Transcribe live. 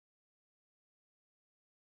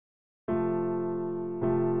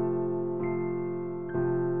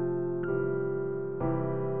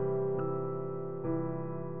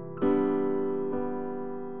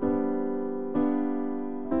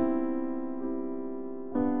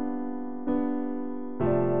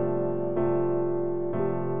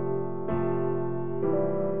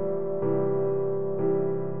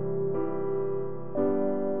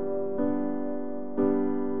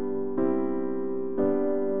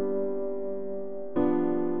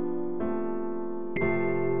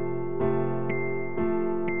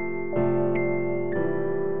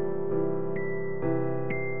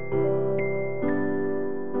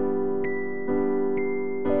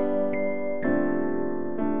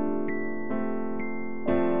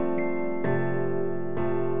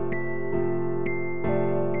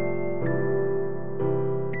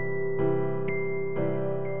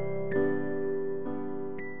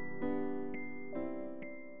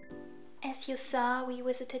as you saw, we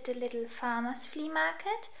visited the little farmer's flea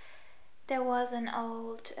market. There was an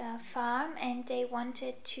old farm, and they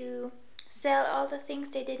wanted to sell all the things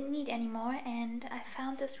they didn't need anymore, and I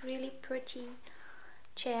found this really pretty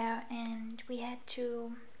chair, and we had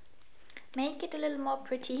to make it a little more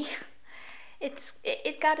pretty.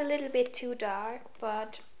 It got a little bit too dark,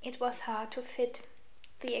 but it was hard to fit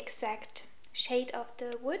the exact shade of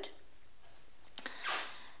the wood.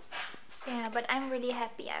 Yeah, but I'm really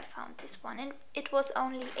happy I found this one, and it was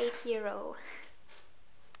only €8.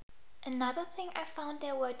 Another thing I found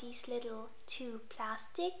there were these little 2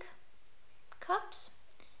 plastic cups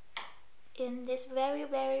in this very,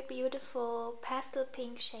 very beautiful pastel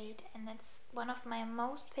pink shade, and it's one of my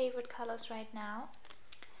most favorite colors right now.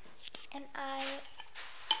 And I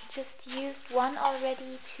just used one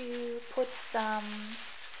already to put some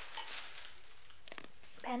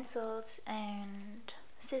pencils and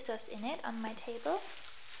scissors in it on my table.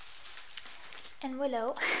 And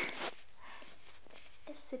Willow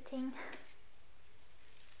is sitting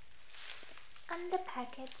on the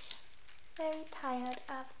package. Very tired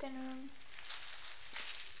afternoon.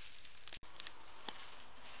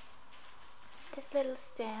 This little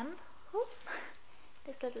stamp,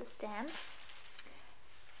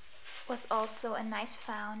 was also a nice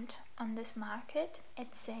found on this market. It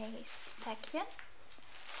says Päckchen,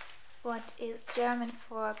 what is German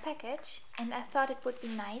for package, and I thought it would be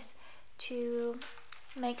nice to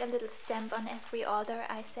make a little stamp on every order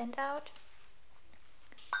I sent out.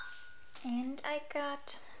 And I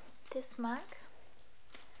got this mug.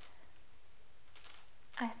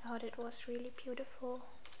 I thought it was really beautiful.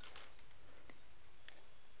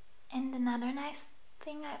 And another nice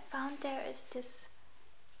thing I found there is this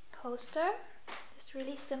poster, this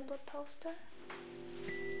really simple poster.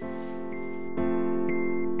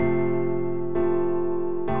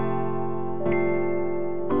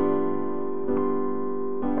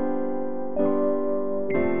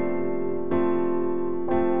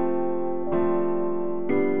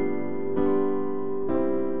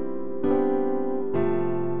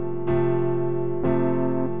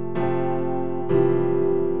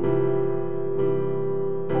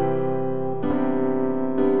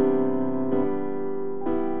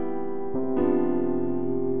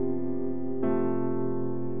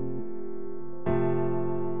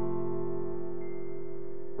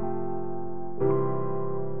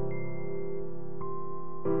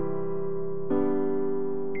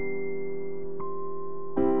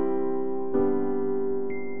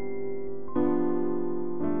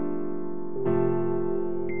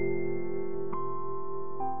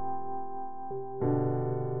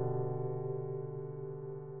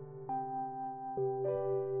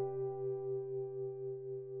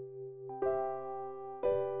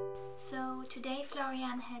 So today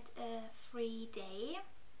Florian had a free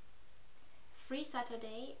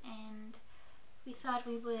Saturday, and we thought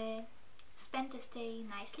we would spend this day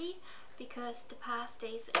nicely, because the past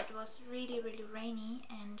days it was really rainy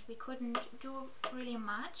and we couldn't do really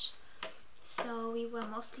much. So we were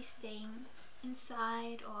mostly staying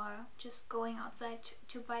inside or just going outside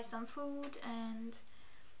to buy some food, and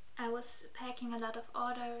I was packing a lot of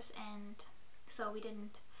orders, and so we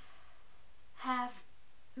didn't have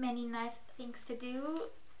many nice things to do.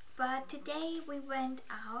 But today we went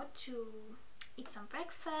out to eat some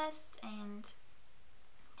breakfast and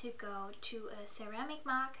to go to a ceramic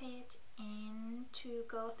market and to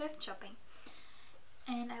go thrift shopping.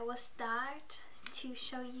 And I will start to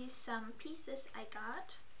show you some pieces I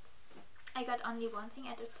got. I got only one thing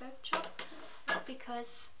at the thrift shop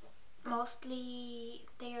because mostly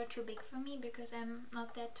they are too big for me because I'm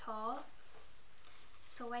not that tall.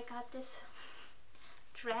 So I got this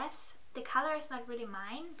dress. The color is not really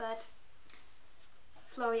mine, but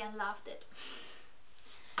Florian loved it.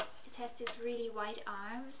 It has these really wide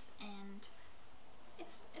arms, and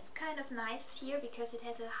it's kind of nice here because it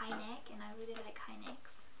has a high neck, and I really like high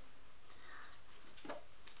necks.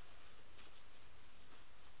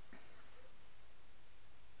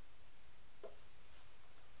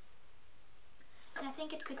 And I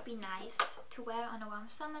think it could be nice to wear on a warm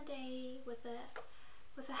summer day with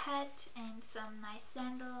a hat and some nice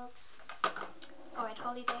sandals, or at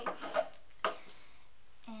holiday.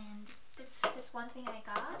 And that's one thing I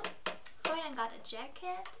got. Florian got a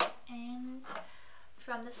jacket, and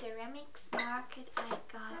from the ceramics market I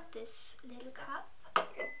got this little cup.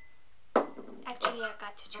 Actually I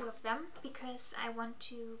got two of them because I want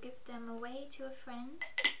to give them away to a friend.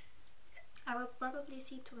 I will probably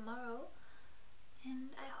see tomorrow,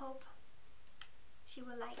 and I hope she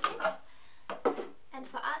will like it. And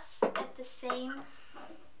for us, at the same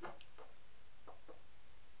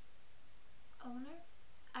owner,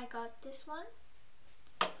 I got this one,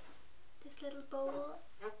 this little bowl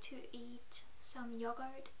to eat some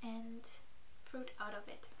yogurt and fruit out of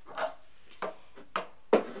it.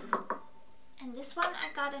 And this one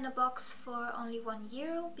I got in a box for only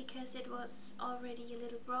 €1 because it was already a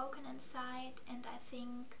little broken inside, and I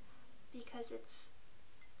think because it's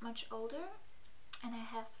much older and I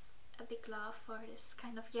have a big love for this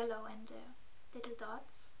kind of yellow and little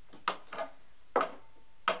dots.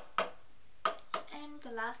 And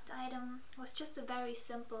the last item was just a very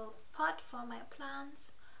simple pot for my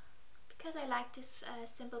plants, because I like these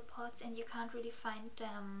simple pots and you can't really find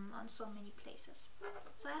them on so many places.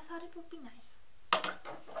 So I thought it would be nice.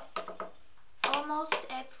 Almost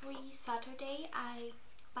every Saturday I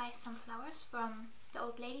buy some flowers from the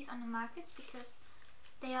old ladies on the markets, because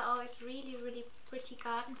they are always really, really pretty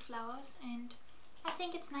garden flowers and I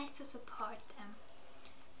think it's nice to support them.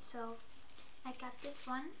 So I got this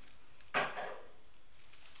one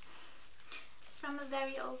from a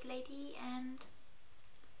very old lady and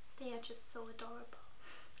they are just so adorable.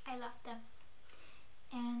 I love them.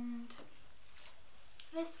 And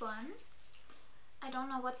this one, I don't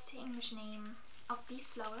know what's the English name of these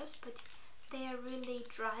flowers, but they are really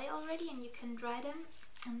dry already and you can dry them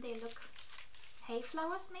and they look hay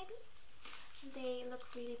flowers maybe. They look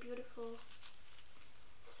really beautiful.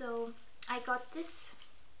 So I got this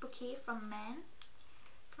bouquet from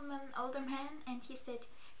an older man, and he said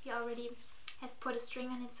he already has put a string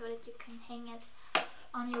on it so that you can hang it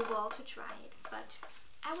on your wall to dry it. But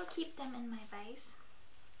I will keep them in my vase,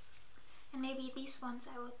 and maybe these ones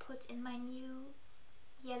I will put in my new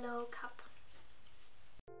yellow cup.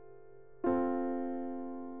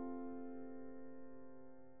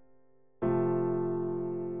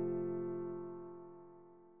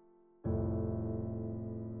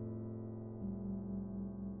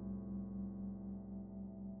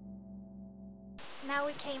 Now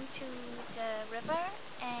we came to the river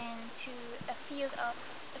and to a field of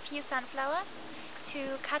a few sunflowers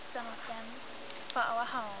to cut some of them for our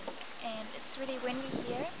home. And it's really windy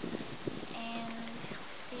here and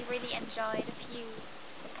we really enjoy the view.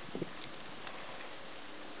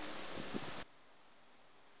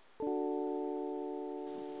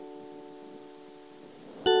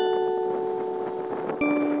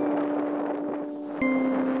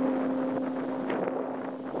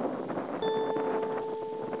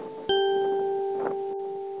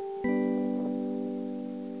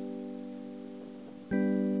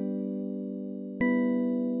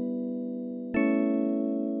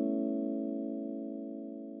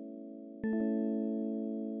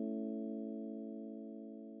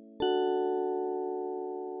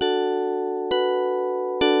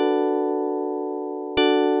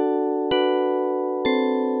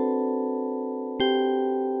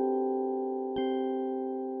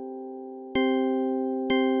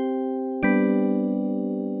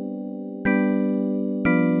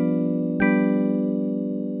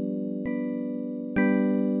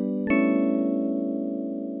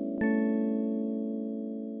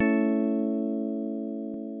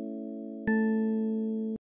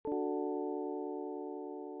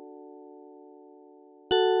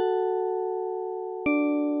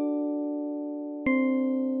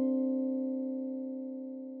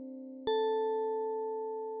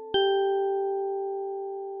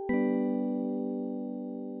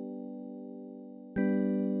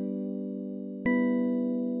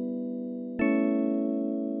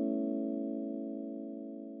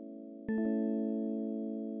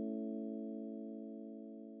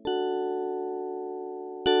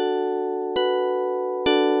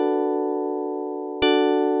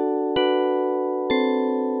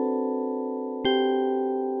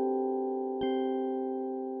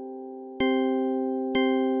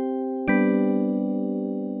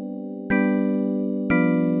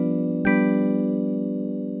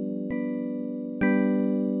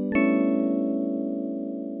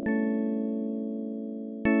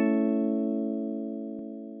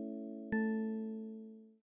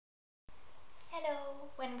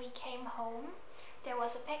 When we came home, there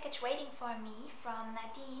was a package waiting for me from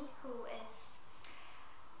Nadine, who is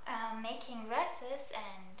making dresses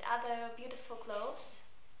and other beautiful clothes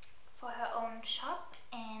for her own shop,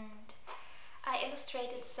 and I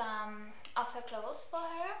illustrated some of her clothes for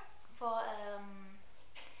her for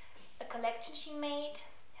a collection she made,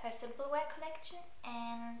 her simple wear collection.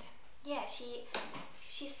 And yeah, she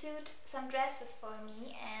sewed some dresses for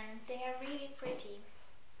me and they are really pretty.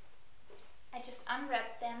 I just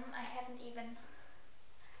unwrapped them. I haven't even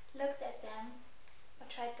looked at them or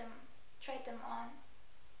tried them on.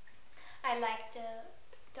 I like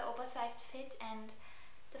the oversized fit, and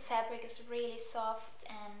the fabric is really soft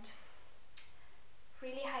and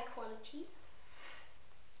really high quality.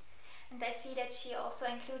 And I see that she also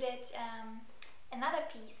included another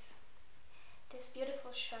piece, this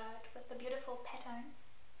beautiful shirt with a beautiful pattern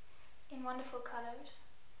in wonderful colors,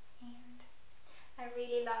 and I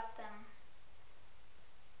really love them.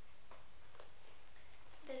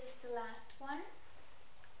 This is the last one.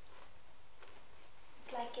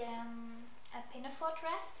 It's like a pinafore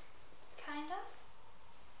dress, kind of,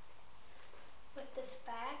 with this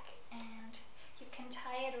bag, and you can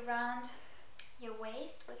tie it around your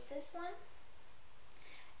waist with this one,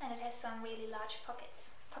 and it has some really large pockets.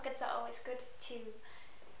 Pockets are always good to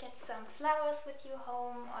get some flowers with you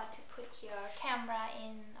home, or to put your camera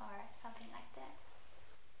in or something like that.